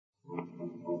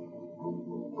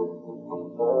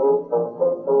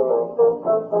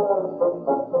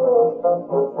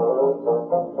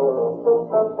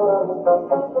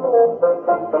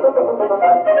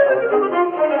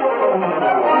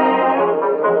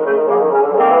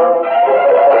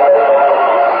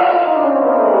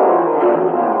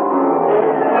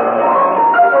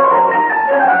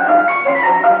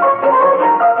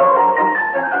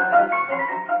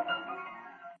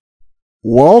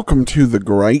Welcome to the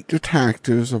Great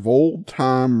Detectives of Old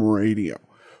Time Radio.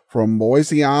 From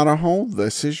Boise, Idaho,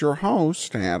 this is your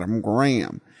host, Adam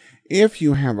Graham. If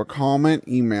you have a comment,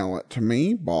 email it to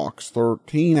me,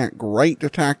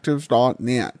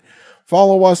 box13@greatdetectives.net.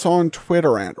 Follow us on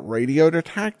Twitter @Radio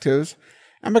Detectives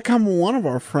and become one of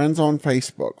our friends on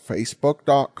Facebook,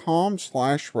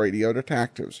 facebook.com/Radio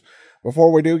Detectives.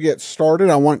 Before we do get started,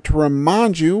 I want to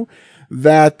remind you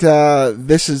that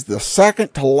this is the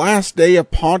second to last day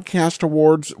of Podcast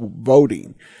Awards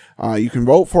voting. You can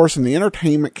vote for us in the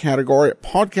entertainment category at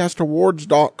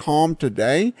podcastawards.com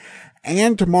today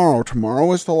and tomorrow.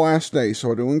 Tomorrow is the last day,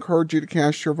 so I do encourage you to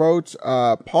cast your votes.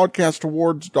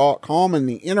 Podcastawards.com in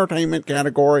the entertainment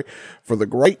category for the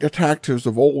Great Detectives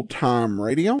of Old Time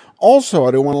Radio. Also,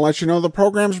 I do want to let you know the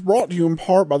program is brought to you in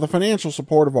part by the financial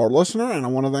support of our listener, and I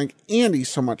want to thank Andy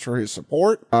so much for his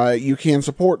support. You can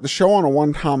support the show on a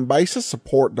one-time basis,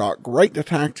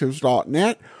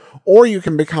 support.greatdetectives.net, or you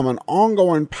can become an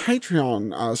ongoing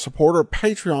Patreon supporter,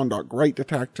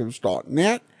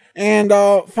 patreon.greatdetectives.net. And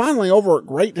finally, over at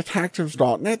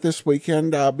greatdetectives.net this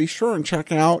weekend, be sure and check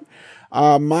out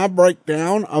my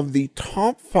breakdown of the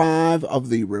top 5 of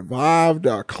the revived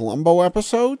Columbo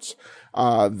episodes.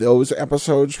 Those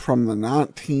episodes from the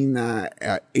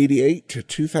 1988 to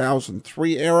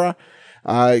 2003 era.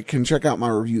 You can check out my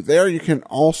review there. You can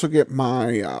also get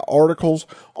my articles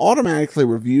automatically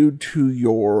reviewed to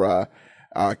your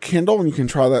Kindle, and you can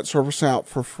try that service out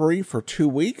for free for 2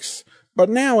 weeks. But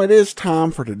now it is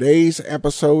time for today's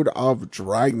episode of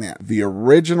Dragnet. The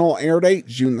original air date,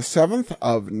 June the 7th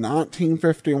of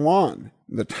 1951.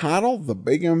 The title, The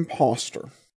Big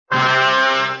Imposter.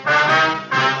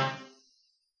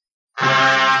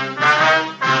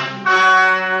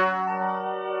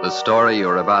 The story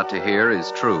you're about to hear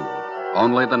is true.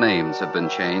 Only the names have been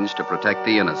changed to protect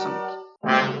the innocent.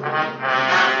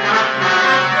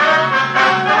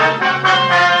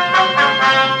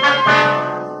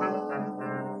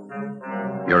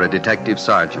 You're a detective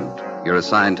sergeant. You're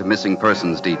assigned to missing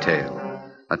persons detail.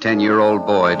 A 10-year-old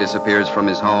boy disappears from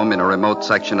his home in a remote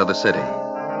section of the city.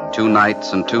 2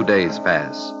 nights and 2 days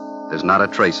pass. There's not a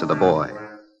trace of the boy.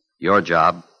 Your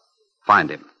job, find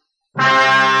him.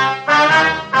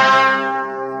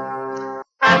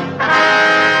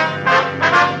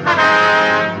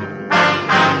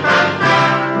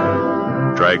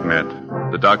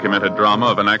 Dragnet, the documented drama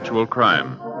of an actual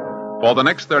crime. For the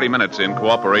next 30 minutes, in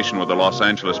cooperation with the Los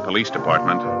Angeles Police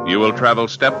Department, you will travel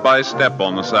step by step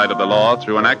on the side of the law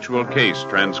through an actual case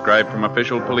transcribed from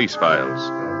official police files.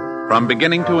 From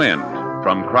beginning to end,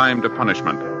 from crime to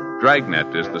punishment,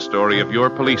 Dragnet is the story of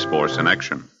your police force in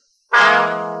action.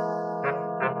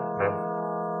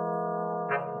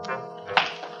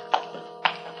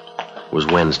 It was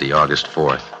Wednesday, August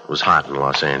 4th. It was hot in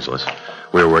Los Angeles.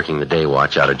 We were working the day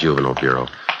watch out of Juvenile Bureau.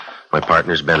 My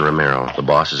partner's Ben Romero. The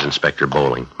boss is Inspector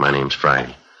Bowling. My name's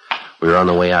Friday. We were on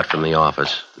the way out from the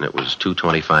office, and it was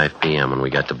 2:25 p.m. when we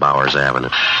got to Bowers Avenue,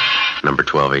 number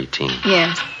 1218.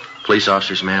 Yes. Police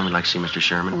officers, ma'am, we'd like to see Mr.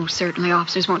 Sherman. Oh, certainly,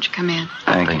 officers. Won't you come in?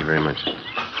 Thank you very much.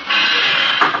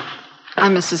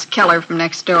 I'm Mrs. Keller from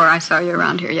next door. I saw you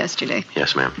around here yesterday.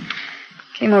 Yes, ma'am.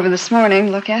 Came over this morning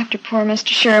to look after poor Mr.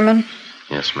 Sherman.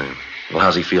 Yes, ma'am. Well,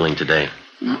 how's he feeling today?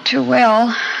 Not too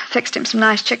well. Fixed him some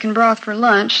nice chicken broth for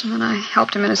lunch, and then I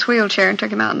helped him in his wheelchair and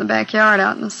took him out in the backyard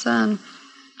out in the sun.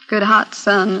 Good hot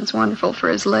sun. It's wonderful for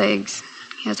his legs.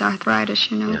 He has arthritis,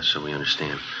 you know. Yes, so we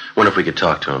understand. Wonder if we could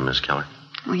talk to him, Miss Keller.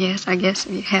 Well, yes, I guess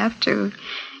you have to.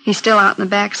 He's still out in the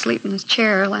back sleeping in his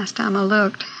chair last time I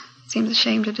looked. Seems a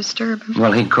shame to disturb him.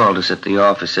 Well, he called us at the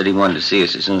office, said he wanted to see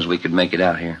us as soon as we could make it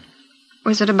out here.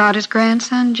 Was it about his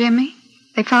grandson, Jimmy?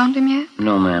 They found him yet?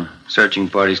 No, ma'am. Searching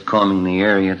party's combing the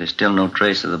area. There's still no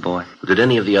trace of the boy. Did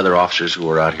any of the other officers who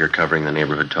were out here covering the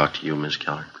neighborhood talk to you, Miss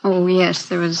Keller? Oh, yes.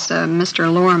 There was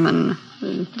Mr. Lorman,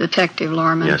 Detective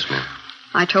Lorman. Yes, ma'am.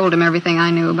 I told him everything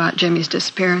I knew about Jimmy's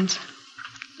disappearance.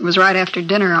 It was right after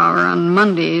dinner hour on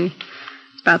Monday. It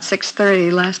was about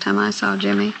 6:30 last time I saw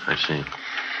Jimmy. I see.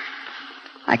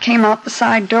 I came out the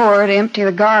side door to empty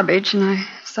the garbage, and I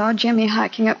saw Jimmy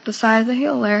hiking up the side of the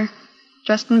hill there.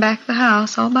 Just in back of the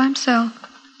house, all by himself.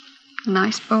 A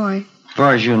nice boy. As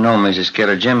far as you know, Mrs.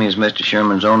 Keller, Jimmy is Mr.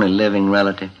 Sherman's only living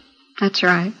relative. That's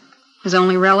right. His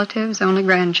only relative, his only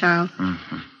grandchild.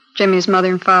 Mm-hmm. Jimmy's mother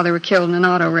and father were killed in an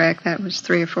auto wreck. That was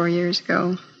 3 or 4 years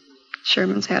ago.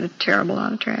 Sherman's had a terrible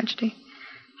auto tragedy.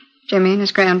 Jimmy and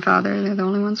his grandfather, they're the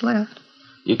only ones left.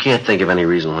 You can't think of any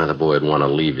reason why the boy would want to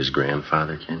leave his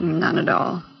grandfather, can you? None at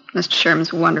all. Mr.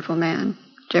 Sherman's a wonderful man.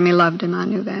 Jimmy loved him, I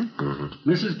knew that. Mm-hmm.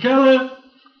 Mrs. Keller?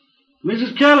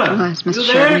 Mrs. Keller. Oh, it's Mr.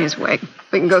 Sherman. He's awake.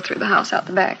 We can go through the house out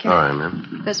the back here. All right,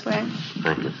 ma'am. This way.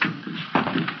 Thank you.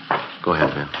 Go ahead,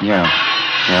 ma'am. Yeah,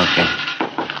 okay.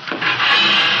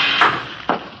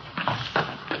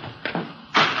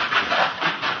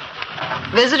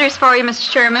 Visitors for you, Mr.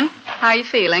 Sherman. How are you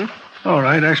feeling? All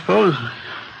right, I suppose.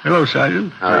 Hello,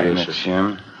 Sergeant. How are you, Mr.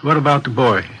 Sherman? What about the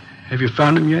boy? Have you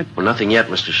found him yet? Well, nothing yet,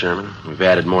 Mr. Sherman. We've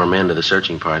added more men to the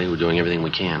searching party. We're doing everything we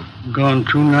can. Gone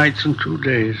 2 nights and 2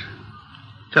 days.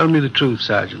 Tell me the truth,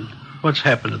 Sergeant. What's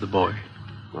happened to the boy?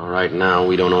 Well, right now,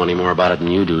 we don't know any more about it than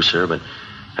you do, sir, but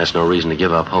that's no reason to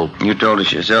give up hope. You told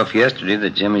us yourself yesterday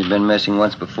that Jimmy's been missing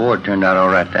once before. It turned out all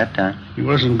right that time. He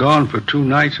wasn't gone for 2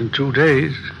 nights and 2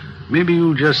 days. Maybe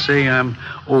you'll just say I'm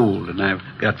old and I've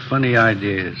got funny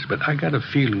ideas, but I got a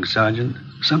feeling, Sergeant,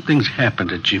 something's happened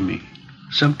to Jimmy.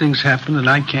 Something's happened and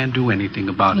I can't do anything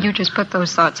about it. You just put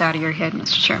those thoughts out of your head,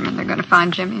 Mr. Sherman. They're going to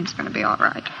find Jimmy and it's going to be all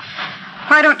right.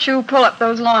 Why don't you pull up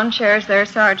those lawn chairs there,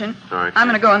 Sergeant? All right. I'm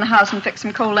going to go in the house and fix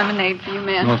some cold lemonade for you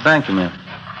men. Well, thank you, ma'am.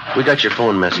 We got your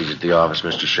phone message at the office,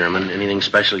 Mr. Sherman. Anything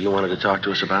special you wanted to talk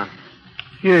to us about?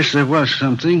 Yes, there was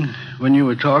something. When you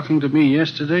were talking to me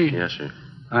yesterday, Yes, sir.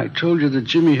 I told you that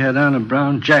Jimmy had on a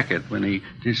brown jacket when he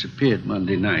disappeared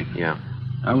Monday night. Yeah.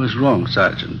 I was wrong,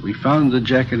 Sergeant. We found the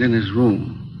jacket in his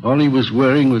room. All he was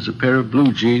wearing was a pair of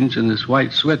blue jeans and this white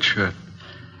sweatshirt.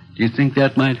 Do you think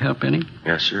that might help any?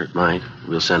 Yes, sir, it might.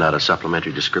 We'll send out a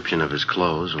supplementary description of his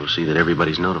clothes. We'll see that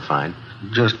everybody's notified.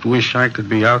 Just wish I could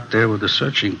be out there with the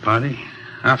searching party.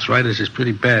 Arthritis is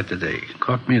pretty bad today.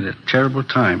 Caught me at a terrible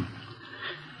time.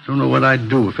 Don't know what I'd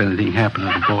do if anything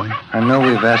happened to the boy. I know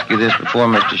we've asked you this before,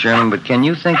 Mr. Sherman, but can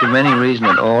you think of any reason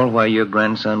at all why your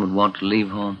grandson would want to leave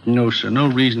home? No, sir, no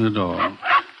reason at all.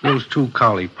 Those 2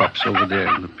 collie pups over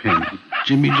there in the pen.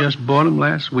 Jimmy just bought them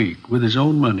last week with his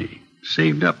own money.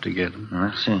 Saved up to get them.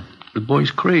 I see. The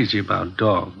boy's crazy about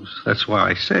dogs. That's why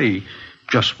I say he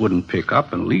just wouldn't pick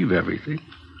up and leave everything.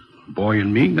 The boy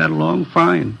and me got along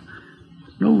fine.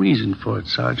 No reason for it,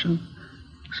 Sergeant.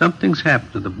 Something's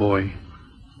happened to the boy.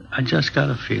 I just got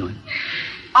a feeling.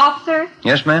 Officer,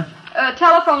 Yes, ma'am? a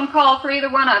telephone call for either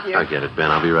one of you. I'll get it,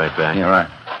 Ben. I'll be right back. Yeah, right.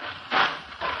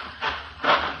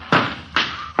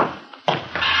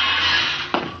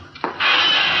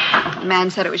 The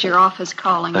man said it was your office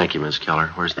calling. Thank you, Miss Keller.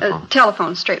 Where's the phone?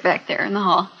 Telephone straight back there in the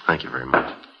hall. Thank you very much.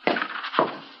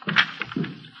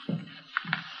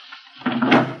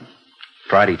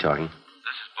 Friday talking.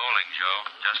 This is Bowling, Joe.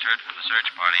 Just heard from the search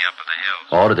party up in the hills.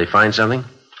 Oh, did they find something?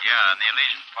 Yeah, in the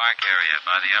Elysian Park area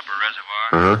by the upper reservoir.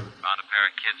 Uh-huh. Found a pair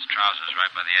of kids' trousers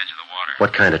right by the edge of the water.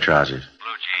 What kind of trousers?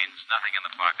 Blue jeans, nothing in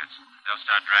the pockets. They'll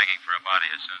start dragging for a body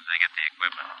as soon as they get the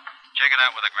equipment. Check it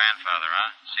out with the grandfather, huh?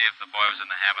 See if the boy was in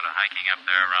the habit of hiking up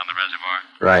there around the reservoir.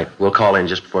 Right. We'll call in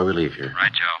just before we leave here.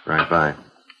 Right, Joe. Right, bye.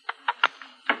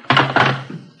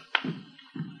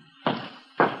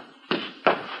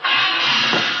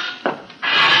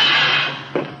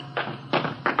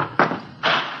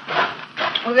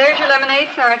 Well, there's your lemonade,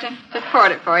 Sergeant. Just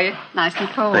poured it for you. Nice and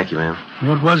cold. Thank you, ma'am.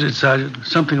 What was it, Sergeant?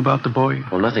 Something about the boy?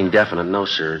 Well, nothing definite, no,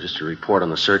 sir. Just a report on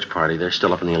the search party. They're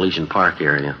still up in the Elysian Park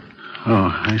area.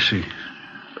 Oh, I see.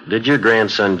 Did your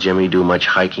grandson Jimmy do much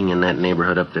hiking in that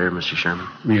neighborhood up there, Mr. Sherman?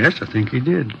 Yes, I think he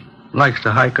did. Likes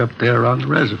to hike up there around the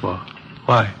reservoir.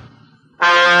 Why?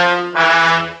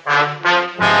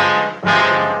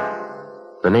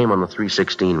 The name on the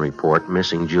 316 report,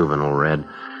 missing juvenile, read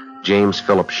James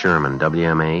Philip Sherman,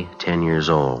 WMA, 10 years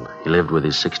old. He lived with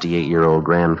his 68-year-old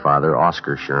grandfather,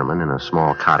 Oscar Sherman, in a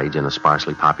small cottage in a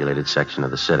sparsely populated section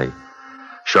of the city.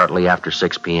 Shortly after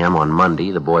 6 p.m. on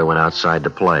Monday, the boy went outside to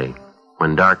play.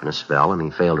 When darkness fell and he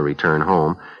failed to return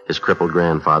home, his crippled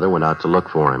grandfather went out to look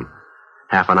for him.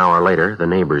 Half an hour later, the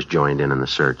neighbors joined in the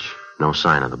search. No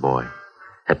sign of the boy.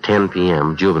 At 10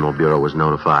 p.m., Juvenile Bureau was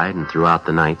notified, and throughout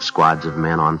the night, squads of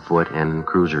men on foot and in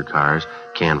cruiser cars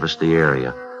canvassed the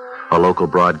area. A local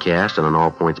broadcast and an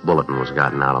all-points bulletin was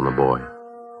gotten out on the boy.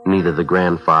 Neither the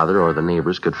grandfather or the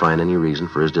neighbors could find any reason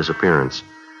for his disappearance.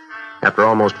 After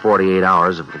almost 48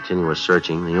 hours of continuous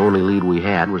searching, the only lead we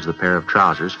had was the pair of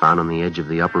trousers found on the edge of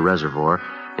the upper reservoir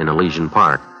in Elysian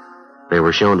Park. They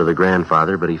were shown to the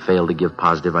grandfather, but he failed to give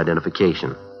positive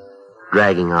identification.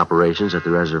 Dragging operations at the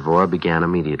reservoir began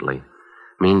immediately.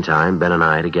 Meantime, Ben and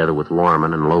I, together with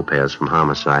Lorman and Lopez from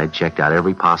Homicide, checked out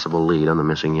every possible lead on the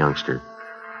missing youngster.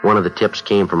 One of the tips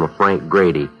came from a Frank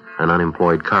Grady, an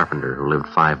unemployed carpenter who lived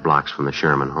 5 blocks from the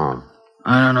Sherman home.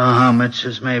 I don't know how much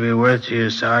this may be worth to you,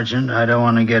 Sergeant. I don't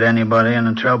want to get anybody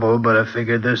into trouble, but I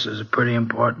figured this is a pretty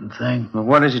important thing. Well,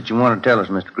 what is it you want to tell us,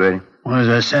 Mr. Grady? Well, as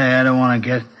I say, I don't want to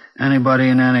get anybody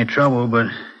in any trouble, but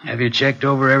Have you checked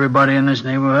over everybody in this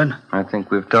neighborhood? I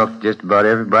think we've talked to just about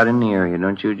everybody in the area,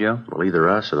 don't you, Joe? Well, either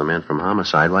us or the man from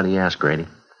homicide. Why do you ask, Grady?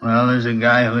 Well, there's a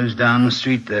guy who lives down the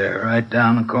street there, right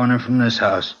down the corner from this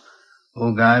house.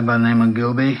 Old guy by the name of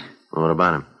Gilby. Well, what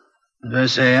about him? As I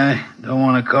say, I don't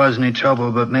want to cause any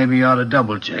trouble, but maybe you ought to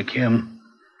double-check him.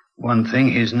 One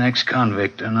thing, he's an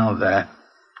ex-convict, I know that.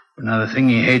 Another thing,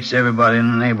 he hates everybody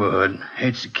in the neighborhood.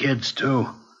 Hates the kids, too.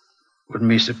 Wouldn't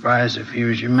be surprised if he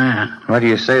was your man. Why do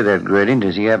you say that, Grady?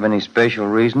 Does he have any special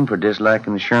reason for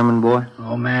disliking the Sherman boy?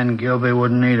 Old man Gilby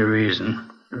wouldn't need a reason.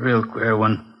 A real queer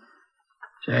one.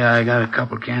 Say, I got a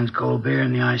couple cans of cold beer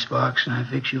in the icebox, and I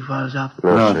fix you fellas up.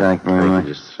 No, thank you very much.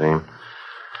 Just the same.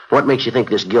 What makes you think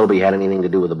this Gilby had anything to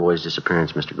do with the boy's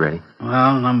disappearance, Mr. Grady?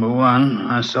 Well, number one,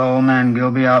 I saw old man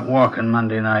Gilby out walking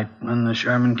Monday night when the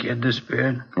Sherman kid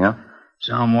disappeared. Yeah?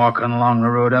 Saw him walking along the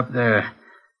road up there.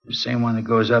 The same one that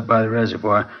goes up by the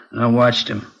reservoir. And I watched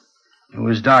him. It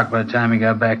was dark by the time he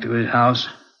got back to his house.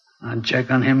 I'd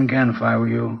check on him again if I were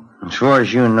you. As far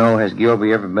as you know, has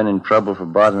Gilby ever been in trouble for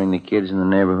bothering the kids in the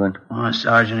neighborhood? Oh,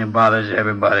 Sergeant, he bothers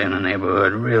everybody in the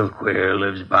neighborhood. Real queer.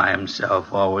 Lives by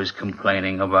himself, always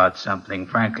complaining about something.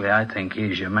 Frankly, I think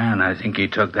he's your man. I think he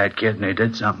took that kid and he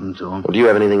did something to him. Well, do you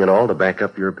have anything at all to back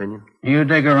up your opinion? You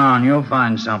dig around, you'll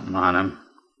find something on him.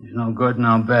 He's no good, and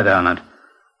I'll bet on it.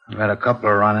 I've had a couple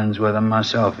of run-ins with him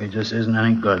myself. He just isn't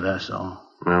any good, that's all.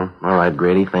 Well, all right,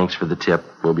 Grady. Thanks for the tip.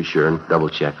 We'll be sure and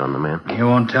double-check on the man. You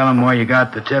won't tell him where you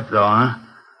got the tip, though, huh?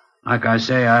 Like I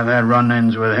say, I've had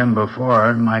run-ins with him before.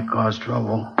 It might cause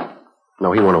trouble.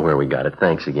 No, he won't know where we got it.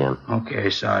 Thanks again. Okay,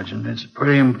 Sergeant. It's a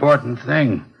pretty important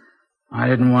thing. I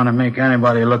didn't want to make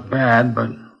anybody look bad, but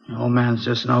the old man's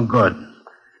just no good.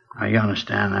 Now, you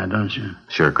understand that, don't you?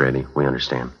 Sure, Grady. We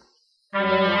understand.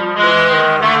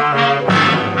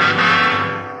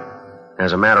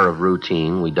 As a matter of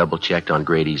routine, we double-checked on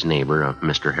Grady's neighbor,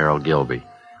 Mr. Harold Gilby.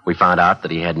 We found out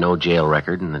that he had no jail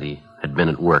record and that he had been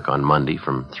at work on Monday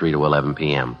from 3 to 11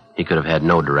 p.m. He could have had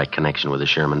no direct connection with the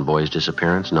Sherman boy's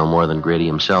disappearance, no more than Grady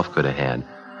himself could have had.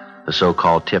 The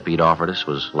so-called tip he'd offered us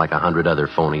was like 100 other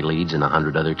phony leads in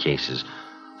 100 other cases.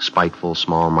 Spiteful,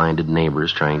 small-minded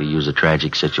neighbors trying to use a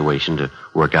tragic situation to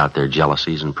work out their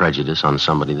jealousies and prejudice on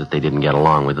somebody that they didn't get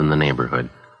along with in the neighborhood.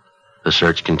 The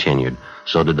search continued.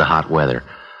 So did the hot weather.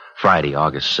 Friday,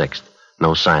 August 6th.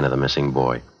 No sign of the missing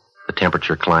boy. The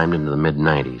temperature climbed into the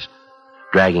mid-90s.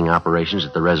 Dragging operations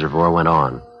at the reservoir went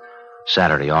on.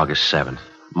 Saturday, August 7th.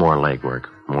 More legwork.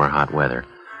 More hot weather.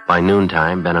 By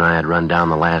noontime, Ben and I had run down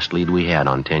the last lead we had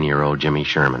on 10-year-old Jimmy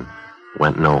Sherman.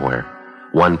 Went nowhere.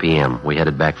 1 p.m., we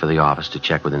headed back for the office to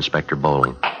check with Inspector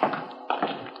Bowling.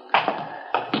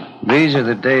 These are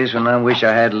the days when I wish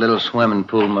I had a little swimming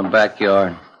pool in my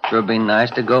backyard. Sure be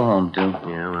nice to go home to.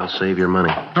 Yeah, well, save your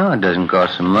money. No, it doesn't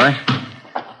cost so much.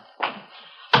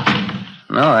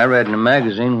 No, I read in a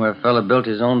magazine where a fella built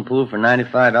his own pool for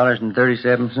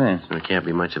 $95.37. There can't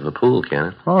be much of a pool, can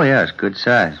it? Oh, yeah, it's good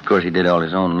size. Of course, he did all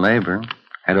his own labor.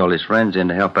 Had all his friends in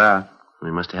to help out. He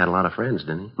must have had a lot of friends,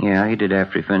 didn't he? Yeah, he did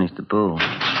after he finished the pool.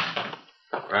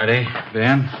 Friday,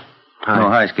 Ben? Hi. Oh,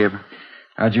 hi, Skipper.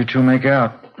 How'd you two make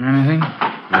out? Anything?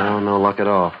 No luck at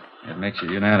all. It makes it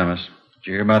unanimous. Did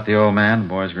you hear about the old man, the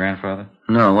boy's grandfather?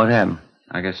 No, what happened?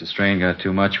 I guess the strain got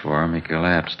too much for him. He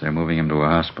collapsed. They're moving him to a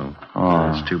hospital.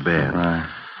 Oh, that's too bad. Right.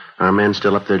 Our men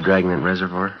still up there Dragnet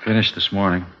Reservoir? Finished this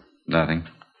morning. Nothing.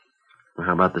 Well,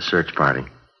 how about the search party?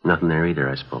 Nothing there either,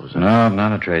 I suppose. No,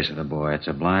 not a trace of the boy. It's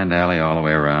a blind alley all the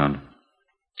way around.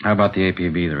 How about the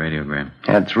APB, the radiogram?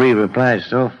 Had 3 replies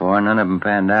so far. None of them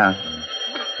panned out.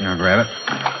 Now, grab it.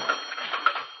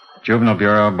 Juvenile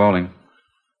Bureau, Bowling.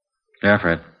 Yeah,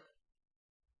 Fred.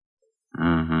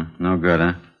 No good,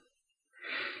 huh?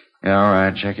 Yeah, all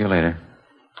right. Check you later.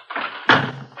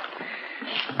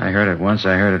 I heard it once.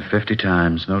 I heard it 50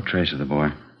 times. No trace of the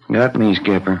boy. Got me,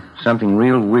 Skipper. Something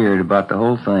real weird about the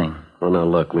whole thing. Well, now,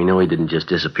 look, we know he didn't just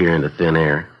disappear into thin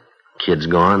air. Kid's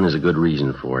gone. There's a good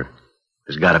reason for it.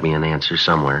 There's got to be an answer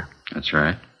somewhere. That's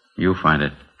right. You'll find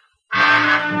it.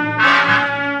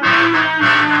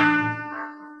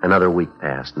 Another week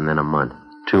passed, and then a month.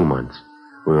 2 months.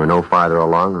 We were no farther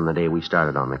along than the day we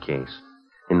started on the case.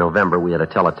 In November, we had a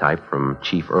teletype from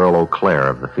Chief Earl O'Clair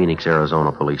of the Phoenix,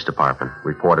 Arizona Police Department.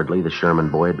 Reportedly, the Sherman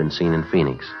boy had been seen in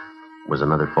Phoenix. It was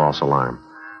another false alarm.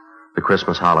 The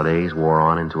Christmas holidays wore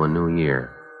on into a new year.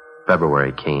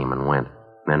 February came and went.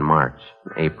 Then March,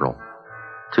 April.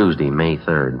 Tuesday, May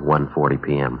 3rd, 1:40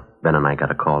 p.m. Ben and I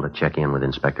got a call to check in with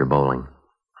Inspector Bowling.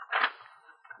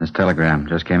 This telegram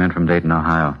just came in from Dayton,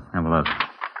 Ohio. Have a look.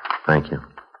 Thank you.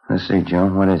 Let's see, Joe.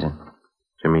 What is it?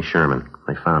 Jimmy Sherman.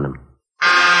 They found him.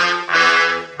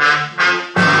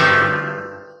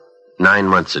 9 9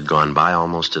 months had gone by,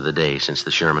 almost to the day, since the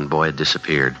Sherman boy had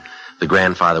disappeared. The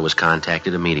grandfather was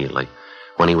contacted immediately.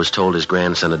 When he was told his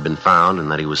grandson had been found and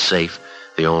that he was safe,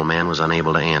 the old man was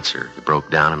unable to answer. He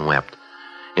broke down and wept.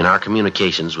 In our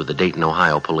communications with the Dayton,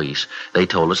 Ohio police, they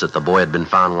told us that the boy had been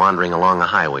found wandering along a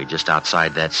highway just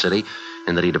outside that city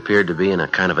and that he'd appeared to be in a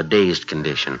kind of a dazed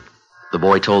condition. The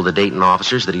boy told the Dayton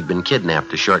officers that he'd been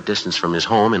kidnapped a short distance from his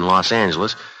home in Los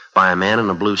Angeles by a man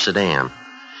in a blue sedan.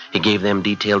 He gave them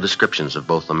detailed descriptions of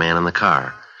both the man and the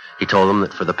car. He told them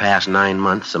that for the past 9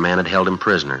 months, the man had held him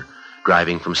prisoner,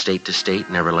 driving from state to state,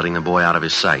 never letting the boy out of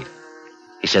his sight.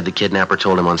 He said the kidnapper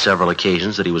told him on several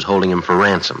occasions that he was holding him for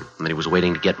ransom and that he was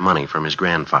waiting to get money from his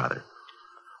grandfather.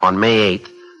 On May 8th,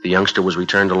 the youngster was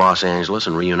returned to Los Angeles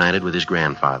and reunited with his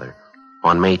grandfather.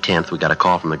 On May 10th, we got a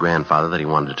call from the grandfather that he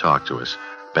wanted to talk to us.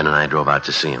 Ben and I drove out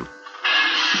to see him.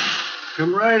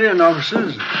 Come right in,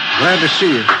 officers. Glad to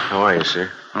see you. How are you,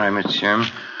 sir? All right, Mr. Sherman.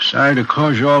 Sorry to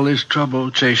cause you all this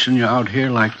trouble chasing you out here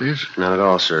like this. Not at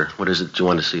all, sir. What is it you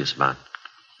want to see us about?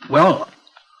 Well,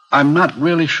 I'm not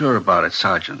really sure about it,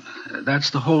 Sergeant. That's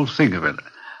the whole thing of it.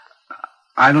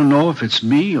 I don't know if it's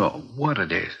me or what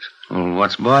it is. Well,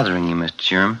 what's bothering you, Mr.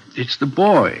 Sherman? It's the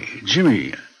boy,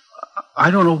 Jimmy.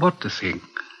 I don't know what to think.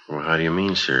 Well, how do you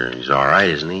mean, sir? He's all right,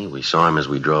 isn't he? We saw him as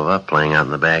we drove up, playing out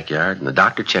in the backyard, and the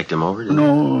doctor checked him over, didn't he?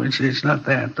 No, it's not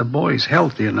that. The boy's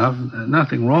healthy enough.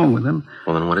 Nothing wrong with him.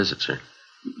 Well, then what is it, sir?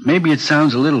 Maybe it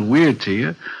sounds a little weird to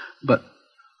you, but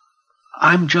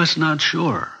I'm just not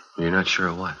sure. You're not sure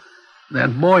of what?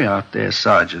 That boy out there,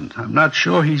 Sergeant. I'm not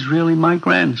sure he's really my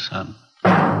grandson.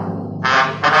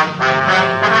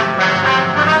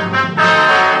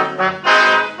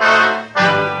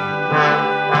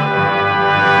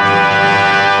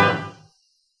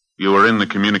 You are in the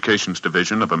communications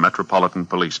division of a metropolitan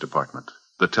police department,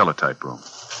 the teletype room.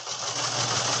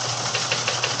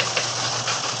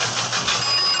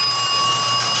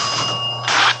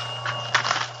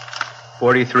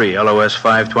 .43 LOS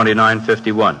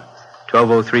 52951,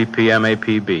 12:03 p.m.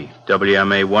 APB,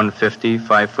 WMA 150,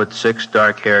 5'6",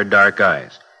 dark hair, dark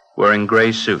eyes, wearing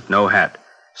gray suit, no hat.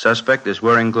 Suspect is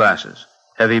wearing glasses.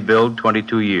 Heavy build,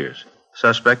 22 years.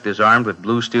 Suspect is armed with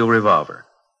blue steel revolver.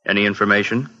 Any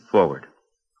information? Forward.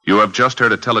 You have just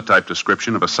heard a teletype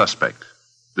description of a suspect.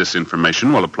 This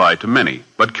information will apply to many,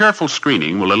 but careful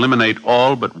screening will eliminate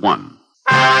all but one.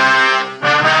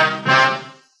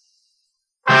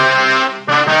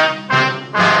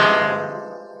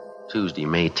 Tuesday,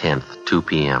 May 10th, 2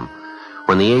 p.m.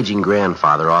 When the aging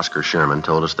grandfather, Oscar Sherman,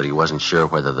 told us that he wasn't sure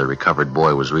whether the recovered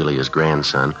boy was really his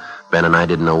grandson, Ben and I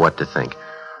didn't know what to think.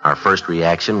 Our first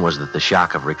reaction was that the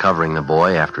shock of recovering the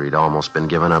boy after he'd almost been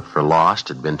given up for lost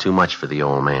had been too much for the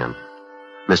old man.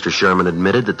 Mr. Sherman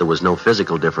admitted that there was no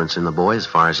physical difference in the boy as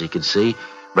far as he could see,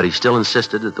 but he still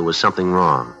insisted that there was something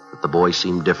wrong, that the boy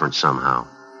seemed different somehow.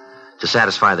 To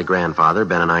satisfy the grandfather,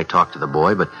 Ben and I talked to the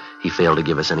boy, but he failed to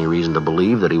give us any reason to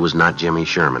believe that he was not Jimmy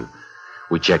Sherman.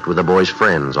 We checked with the boy's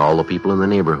friends, all the people in the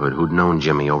neighborhood who'd known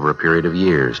Jimmy over a period of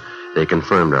years. They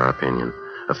confirmed our opinion.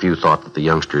 A few thought that the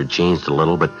youngster had changed a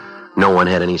little, but no one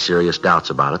had any serious doubts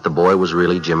about it. The boy was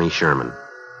really Jimmy Sherman.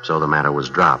 So the matter was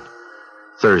dropped.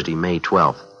 Thursday, May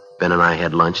 12th. Ben and I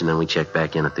had lunch, and then we checked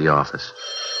back in at the office.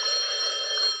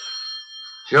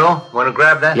 Joe, want to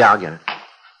grab that? Yeah, I'll get it.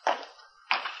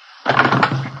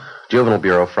 Juvenile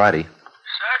Bureau, Friday.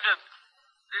 Sergeant,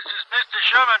 this is Mr.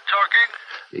 Sherman talking.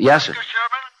 Yes, sir. Mr.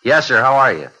 Sherman? Yes, sir. How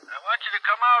are you? I want you to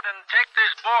come out and take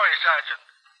this boy, Sergeant.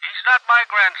 He's not my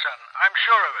grandson. I'm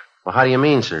sure of it. Well, how do you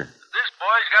mean, sir? This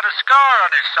boy's got a scar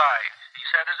on his side.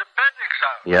 He's had his appendix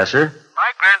out. Yes, sir.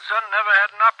 My grandson never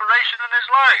had an operation in his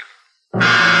life.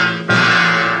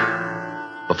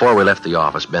 Before we left the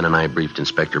office, Ben and I briefed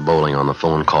Inspector Bowling on the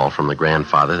phone call from the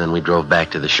grandfather, then we drove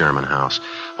back to the Sherman house.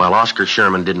 While Oscar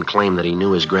Sherman didn't claim that he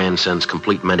knew his grandson's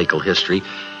complete medical history,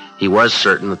 he was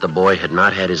certain that the boy had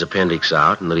not had his appendix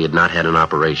out and that he had not had an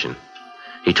operation.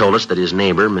 He told us that his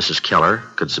neighbor, Mrs. Keller,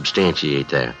 could substantiate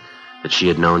that she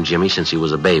had known Jimmy since he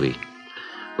was a baby.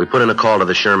 We put in a call to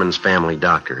the Sherman's family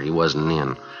doctor. He wasn't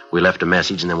in. We left a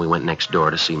message, and then we went next door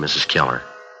to see Mrs. Keller.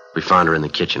 We found her in the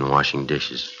kitchen washing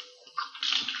dishes.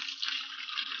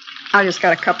 I just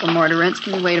got a couple more to rinse.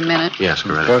 Can you wait a minute? Yes,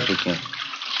 go right Of course we can.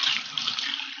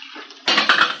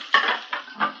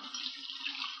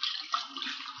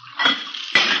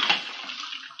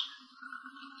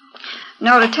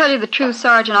 No, to tell you the truth,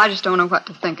 Sergeant, I just don't know what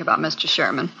to think about Mr.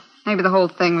 Sherman. Maybe the whole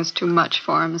thing was too much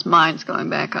for him. His mind's going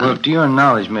back on. Well, to your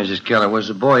knowledge, Mrs. Keller, was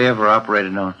the boy ever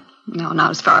operated on? No, not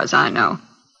as far as I know.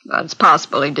 But it's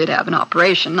possible he did have an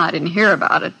operation. I didn't hear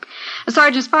about it.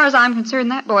 Sergeant, as far as I'm concerned,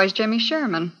 that boy's Jimmy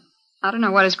Sherman. I don't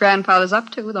know what his grandfather's up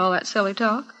to with all that silly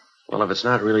talk. Well, if it's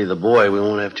not really the boy, we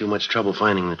won't have too much trouble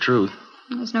finding the truth.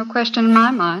 There's no question in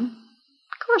my mind.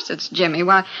 Of course it's Jimmy.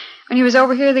 Why, when he was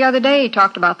over here the other day, he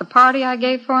talked about the party I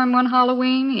gave for him one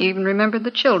Halloween. He even remembered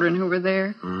the children who were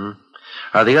there. Mm-hmm.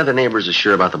 Are the other neighbors as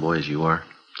sure about the boy as you are?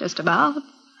 Just about.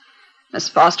 Miss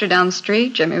Foster down the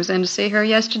street, Jimmy was in to see her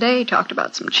yesterday. He talked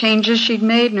about some changes she'd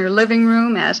made in her living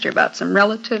room, asked her about some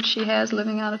relatives she has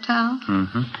living out of town.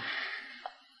 Mm-hmm.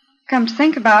 Come to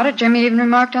think about it, Jimmy even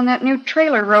remarked on that new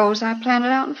trailer rose I planted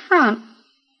out in front.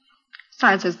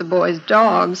 Besides, as the boy's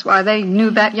dogs, why, they knew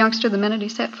that youngster the minute he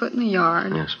set foot in the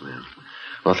yard. Yes, ma'am.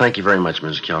 Well, thank you very much,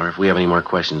 Mrs. Keller. If we have any more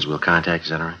questions, we'll contact you. Is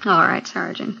that all right? All right,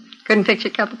 Sergeant. Couldn't fix you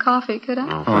a cup of coffee, could I?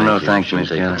 No, thank you, Miss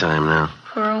Keller. Take the time now.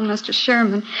 Poor old Mr.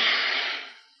 Sherman.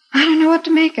 I don't know what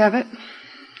to make of it.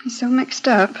 He's so mixed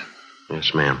up.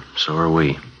 Yes, ma'am. So are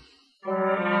we.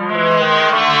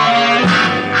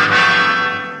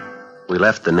 We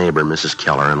left the neighbor, Mrs.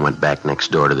 Keller, and went back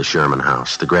next door to the Sherman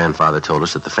house. The grandfather told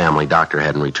us that the family doctor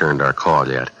hadn't returned our call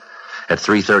yet. At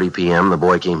 3:30 p.m., the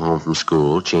boy came home from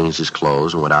school, changed his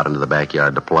clothes, and went out into the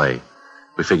backyard to play.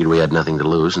 We figured we had nothing to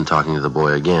lose in talking to the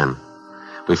boy again.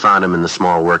 We found him in the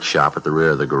small workshop at the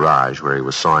rear of the garage where he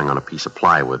was sawing on a piece of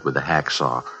plywood with a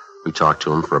hacksaw. We talked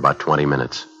to him for about 20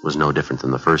 minutes. It was no different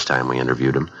than the first time we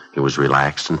interviewed him. He was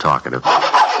relaxed and talkative.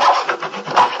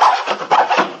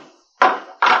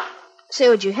 Say,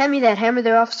 would you hand me that hammer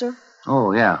there, officer?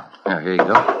 Oh, yeah. Here you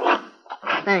go.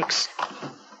 Thanks.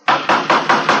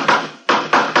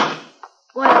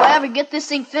 Boy, if I ever get this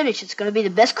thing finished, it's going to be the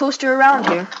best coaster around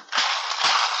here.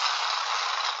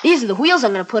 These are the wheels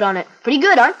I'm going to put on it. Pretty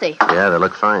good, aren't they? Yeah, they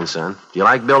look fine, son. Do you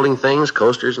like building things,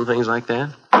 coasters and things like that?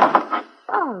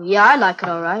 Oh, yeah, I like it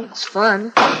all right. It's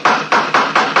fun.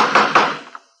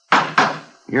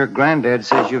 Your granddad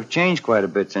says you've changed quite a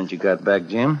bit since you got back,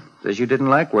 Jim. Says you didn't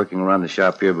like working around the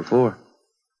shop here before.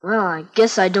 Well, I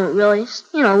guess I don't really.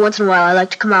 You know, once in a while I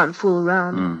like to come out and fool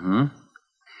around. Mm-hmm.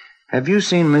 Have you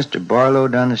seen Mr. Barlow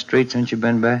down the street since you've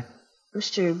been back?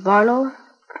 Mr. Barlow?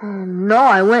 No,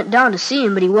 I went down to see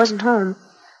him, but he wasn't home.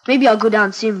 Maybe I'll go down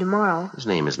and see him tomorrow. His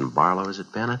name isn't Barlow, is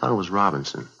it, Ben? I thought it was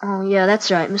Robinson. Oh, yeah, that's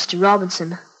right, Mr.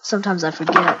 Robinson. Sometimes I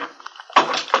forget.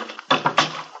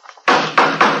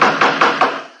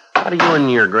 How do you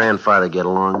and your grandfather get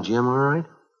along, Jim, all right?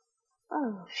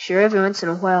 Oh, sure, every once in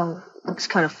a while looks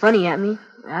kind of funny at me.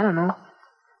 I don't know.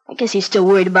 I guess he's still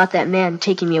worried about that man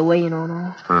taking me away, and all.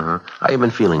 Uh-huh. How you been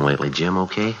feeling lately, Jim,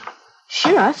 okay?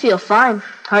 Sure, I feel fine.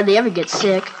 Hardly ever get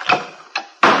sick.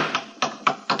 Yeah,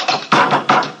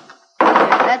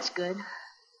 that's good.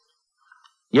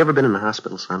 You ever been in the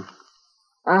hospital, son?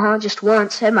 Uh-huh, just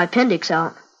once. Had my appendix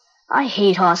out. I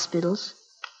hate hospitals.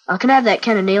 Can I have that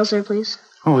can of nails there, please?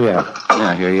 Oh, yeah.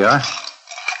 Yeah, here you are.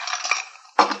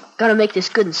 Gotta make this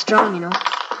good and strong, you know.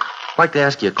 I'd like to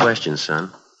ask you a question,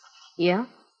 son. Yeah?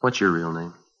 What's your real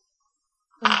name?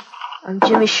 I'm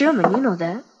Jimmy Sherman, you know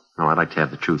that. No, I'd like to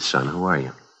have the truth, son. Who are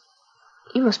you?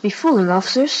 You must be fooling,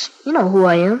 officers. You know who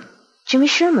I am. Jimmy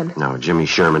Sherman. No, Jimmy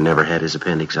Sherman never had his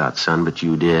appendix out, son, but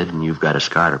you did, and you've got a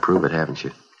scar to prove it, haven't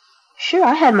you? Sure,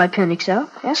 I had my appendix out.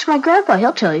 Ask my grandpa,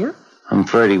 he'll tell you. I'm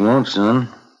afraid he won't, son.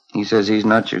 He says he's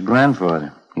not your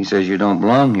grandfather. He says you don't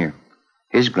belong here.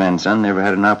 His grandson never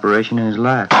had an operation in his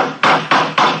life.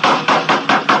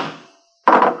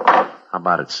 How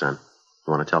about it, son?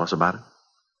 You want to tell us about it?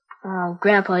 Oh,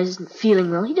 Grandpa isn't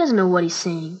feeling well. He doesn't know what he's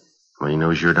saying. Well, he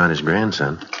knows you're not his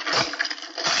grandson.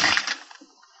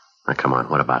 Now, come on,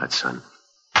 what about it, son?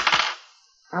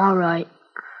 All right.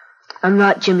 I'm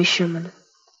not Jimmy Sherman.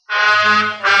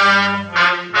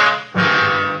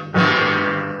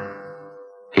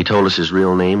 He told us his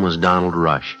real name was Donald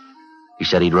Rush. He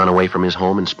said he'd run away from his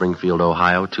home in Springfield,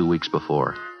 Ohio 2 weeks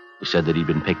before. He said that he'd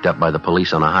been picked up by the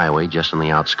police on a highway just on the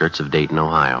outskirts of Dayton,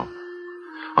 Ohio.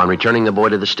 On returning the boy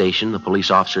to the station, the police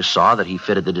officer saw that he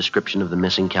fitted the description of the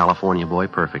missing California boy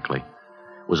perfectly.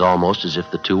 It was almost as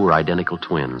if the two were identical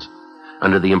twins.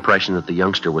 Under the impression that the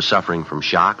youngster was suffering from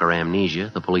shock or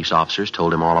amnesia, the police officers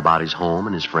told him all about his home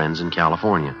and his friends in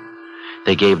California.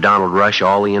 They gave Donald Rush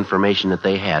all the information that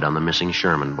they had on the missing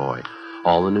Sherman boy.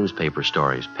 All the newspaper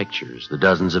stories, pictures, the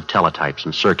dozens of teletypes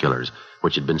and circulars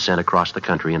which had been sent across the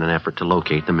country in an effort to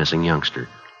locate the missing youngster.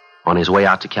 On his way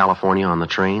out to California on the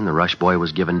train, the Rush boy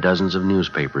was given dozens of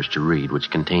newspapers to read, which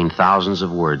contained thousands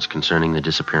of words concerning the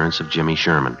disappearance of Jimmy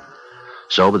Sherman.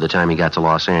 So by the time he got to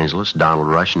Los Angeles, Donald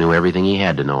Rush knew everything he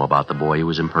had to know about the boy he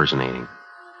was impersonating.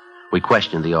 We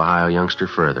questioned the Ohio youngster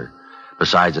further.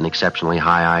 Besides an exceptionally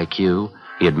high IQ,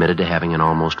 he admitted to having an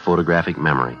almost photographic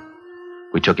memory.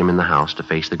 We took him in the house to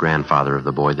face the grandfather of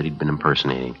the boy that he'd been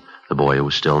impersonating, the boy who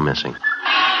was still missing.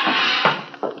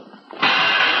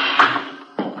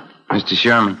 Mr.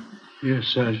 Sherman, Yes,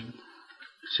 Sergeant.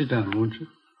 Sit down, won't you?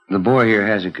 The boy here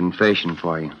has a confession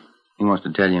for you. He wants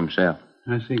to tell you himself.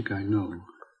 I think I know.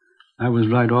 I was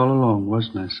right all along,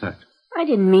 wasn't I, Sergeant? I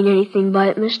didn't mean anything by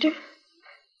it, mister.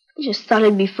 I just thought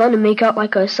it'd be fun to make out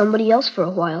like I was somebody else for a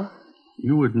while.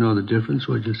 You wouldn't know the difference,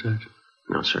 would you, Sergeant?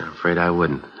 No, sir. I'm afraid I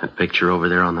wouldn't. That picture over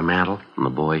there on the mantel and the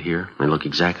boy here, they look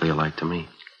exactly alike to me.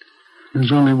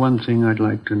 There's only one thing I'd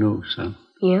like to know, son.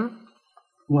 Yeah?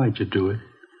 Why'd you do it?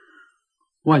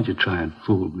 Why'd you try and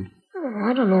fool me? Oh,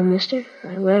 I don't know, mister.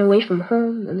 I ran away from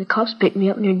home, and the cops picked me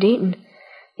up near Dayton.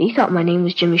 They thought my name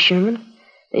was Jimmy Sherman.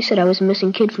 They said I was a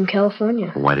missing kid from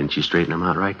California. Why didn't you straighten them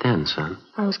out right then, son?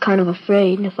 I was kind of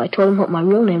afraid, and if I told them what my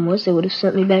real name was, they would have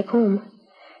sent me back home.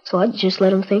 So I just let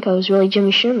them think I was really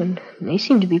Jimmy Sherman. And they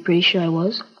seemed to be pretty sure I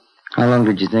was. How long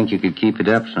did you think you could keep it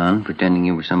up, son, pretending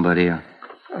you were somebody else?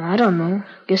 I don't know.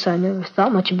 Guess I never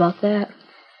thought much about that.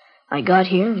 I got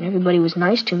here, and everybody was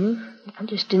nice to me. I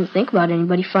just didn't think about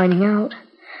anybody finding out.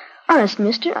 Honest,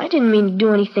 mister, I didn't mean to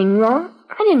do anything wrong.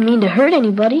 I didn't mean to hurt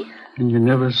anybody. And you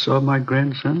never saw my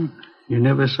grandson? You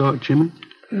never saw Jimmy?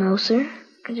 No, sir.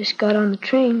 I just got on the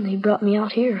train. They brought me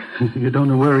out here. You don't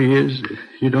know where he is?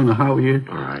 You don't know how he is?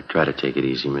 All right, try to take it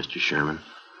easy, Mr. Sherman.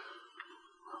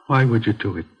 Why would you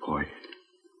do it, boy?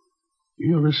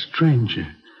 You're a stranger.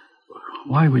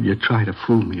 Why would you try to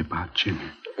fool me about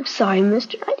Jimmy? I'm sorry,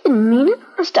 mister. I didn't mean it.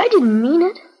 Honest, I didn't mean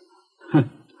it.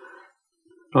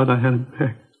 Thought I had him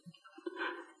back.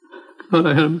 Thought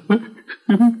I had him back.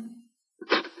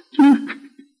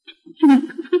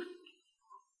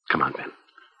 Come on, Ben.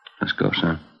 Let's go,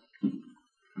 son.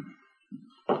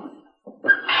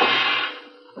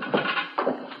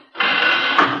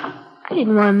 I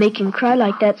didn't want to make him cry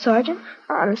like that, Sergeant.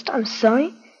 Honest, I'm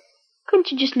sorry.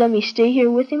 Couldn't you just let me stay here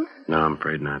with him? No, I'm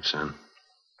afraid not, son.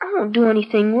 I won't do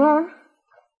anything wrong.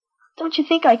 Don't you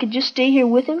think I could just stay here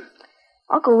with him?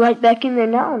 I'll go right back in there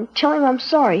now and tell him I'm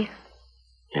sorry.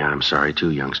 Yeah, I'm sorry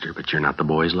too, youngster, but you're not the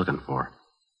boy he's looking for.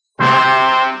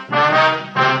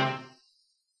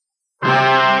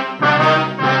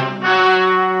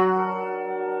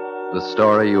 The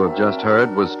story you have just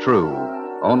heard was true.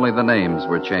 Only the names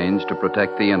were changed to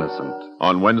protect the innocent.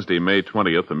 On Wednesday, May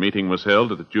 20th, a meeting was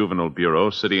held at the Juvenile Bureau,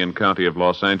 City and County of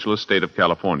Los Angeles, State of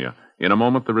California. In a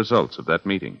moment, the results of that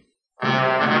meeting.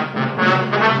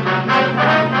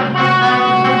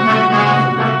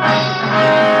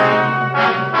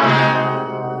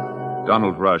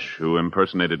 Donald Rush, who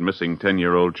impersonated missing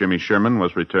 10-year-old Jimmy Sherman,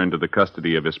 was returned to the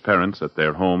custody of his parents at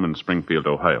their home in Springfield,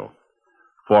 Ohio.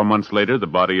 4 months later, the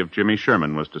body of Jimmy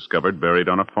Sherman was discovered buried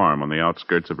on a farm on the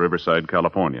outskirts of Riverside,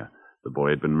 California. The boy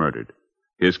had been murdered.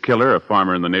 His killer, a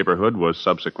farmer in the neighborhood, was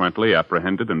subsequently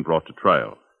apprehended and brought to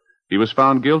trial. He was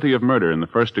found guilty of murder in the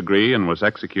first degree and was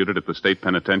executed at the state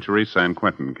penitentiary, San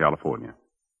Quentin, California.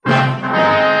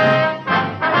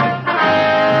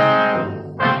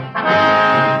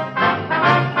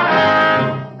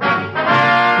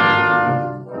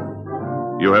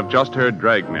 You have just heard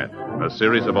Dragnet, a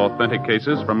series of authentic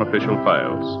cases from official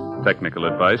files. Technical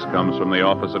advice comes from the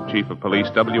Office of Chief of Police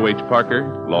W.H.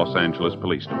 Parker, Los Angeles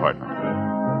Police Department.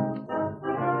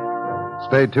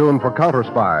 Stay tuned for Counter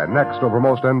Spy, next over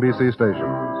most NBC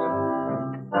stations.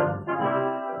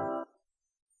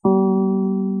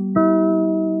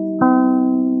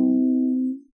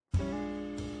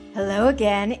 Hello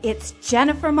again, it's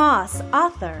Jennifer Moss,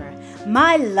 author.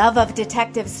 My love of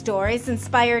detective stories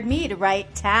inspired me to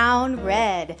write Town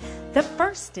Red, the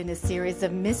first in a series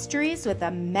of mysteries with a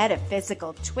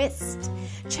metaphysical twist.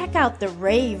 Check out the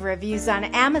rave reviews on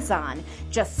Amazon.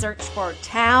 Just search for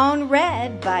Town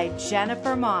Red by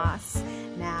Jennifer Moss.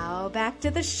 Now back to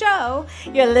the show.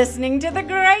 You're listening to the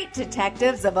great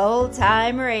detectives of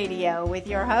old-time radio with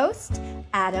your host,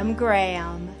 Adam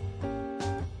Graham.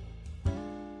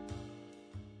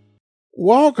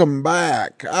 Welcome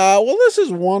back. Well, this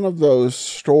is one of those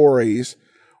stories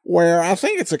where I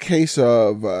think it's a case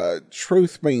of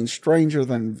truth being stranger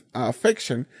than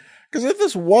fiction. Because if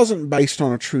this wasn't based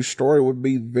on a true story, it would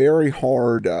be very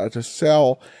hard to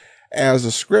sell as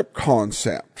a script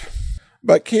concept.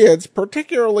 But kids,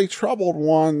 particularly troubled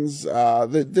ones,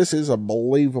 this is a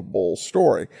believable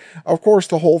story. Of course,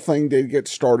 the whole thing did get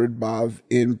started by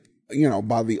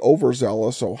the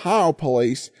overzealous Ohio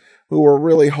police, who were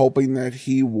really hoping that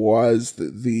he was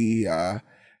the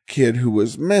kid who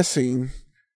was missing,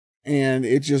 and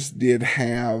it just did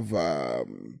have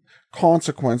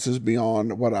consequences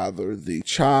beyond what either the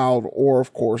child or,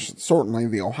 of course, certainly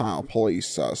the Ohio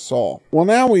police saw. Well,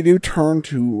 now we do turn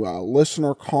to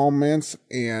listener comments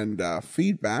and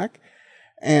feedback,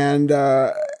 and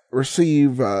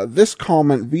receive this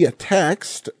comment via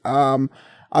text.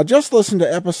 I just listened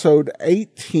to episode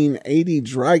 1880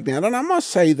 Dragnet, and I must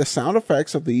say the sound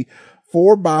effects of the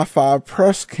 4x5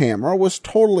 press camera was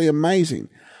totally amazing.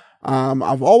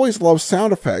 I've always loved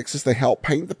sound effects as they help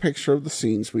paint the picture of the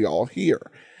scenes we all hear.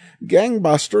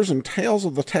 Gangbusters and Tales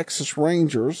of the Texas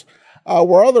Rangers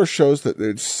were other shows that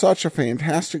did such a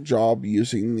fantastic job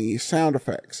using the sound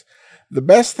effects. The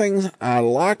best things I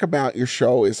like about your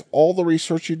show is all the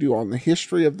research you do on the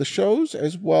history of the shows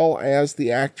as well as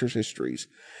the actors' histories.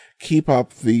 Keep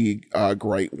up the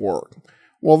great work.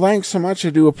 Well, thanks so much. I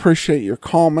do appreciate your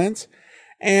comments.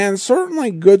 And certainly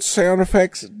good sound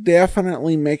effects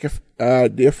definitely make a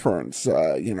difference,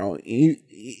 in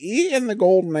the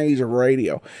golden age of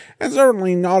radio. And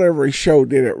certainly not every show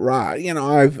did it right.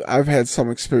 I've had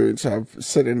some experience. I've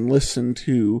sit and listened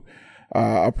to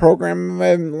a program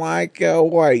and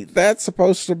wait, that's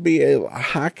supposed to be a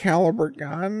high caliber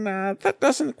gun. That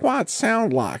doesn't quite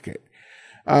sound like it.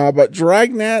 But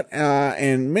Dragnet,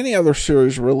 and many other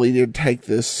series really did take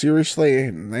this seriously,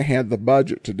 and they had the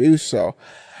budget to do so.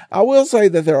 I will say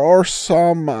that there are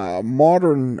some,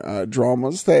 modern,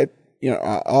 dramas that,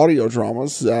 audio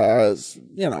dramas,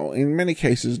 in many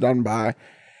cases done by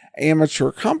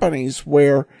amateur companies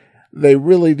where they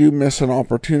really do miss an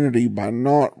opportunity by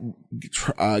not,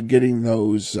 getting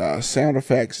those, sound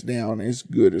effects down as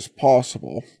good as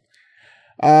possible.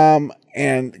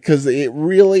 And because it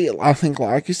really, I think,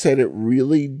 like you said, it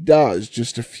really does.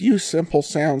 Just a few simple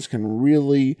sounds can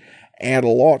really add a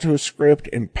lot to a script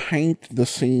and paint the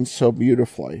scene so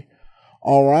beautifully.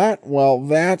 All right. Well,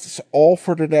 that's all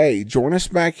for today. Join us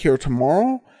back here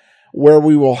tomorrow where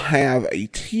we will have a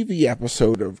TV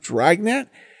episode of Dragnet,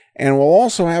 and we'll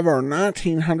also have our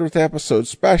 1900th episode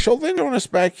special. Then join us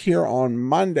back here on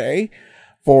Monday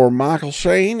for Michael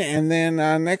Shane, and then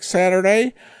next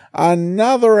Saturday,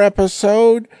 another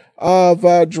episode of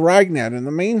Dragnet. In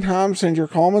the meantime, send your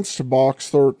comments to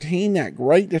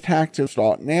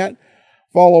box13@greatdetectives.net.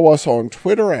 Follow us on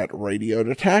Twitter @Radio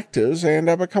Detectives, and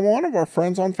become one of our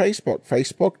friends on Facebook,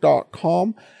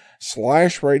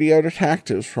 facebook.com/Radio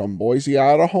Detectives. From Boise,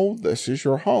 Idaho, this is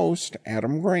your host,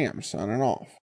 Adam Graham, signing off.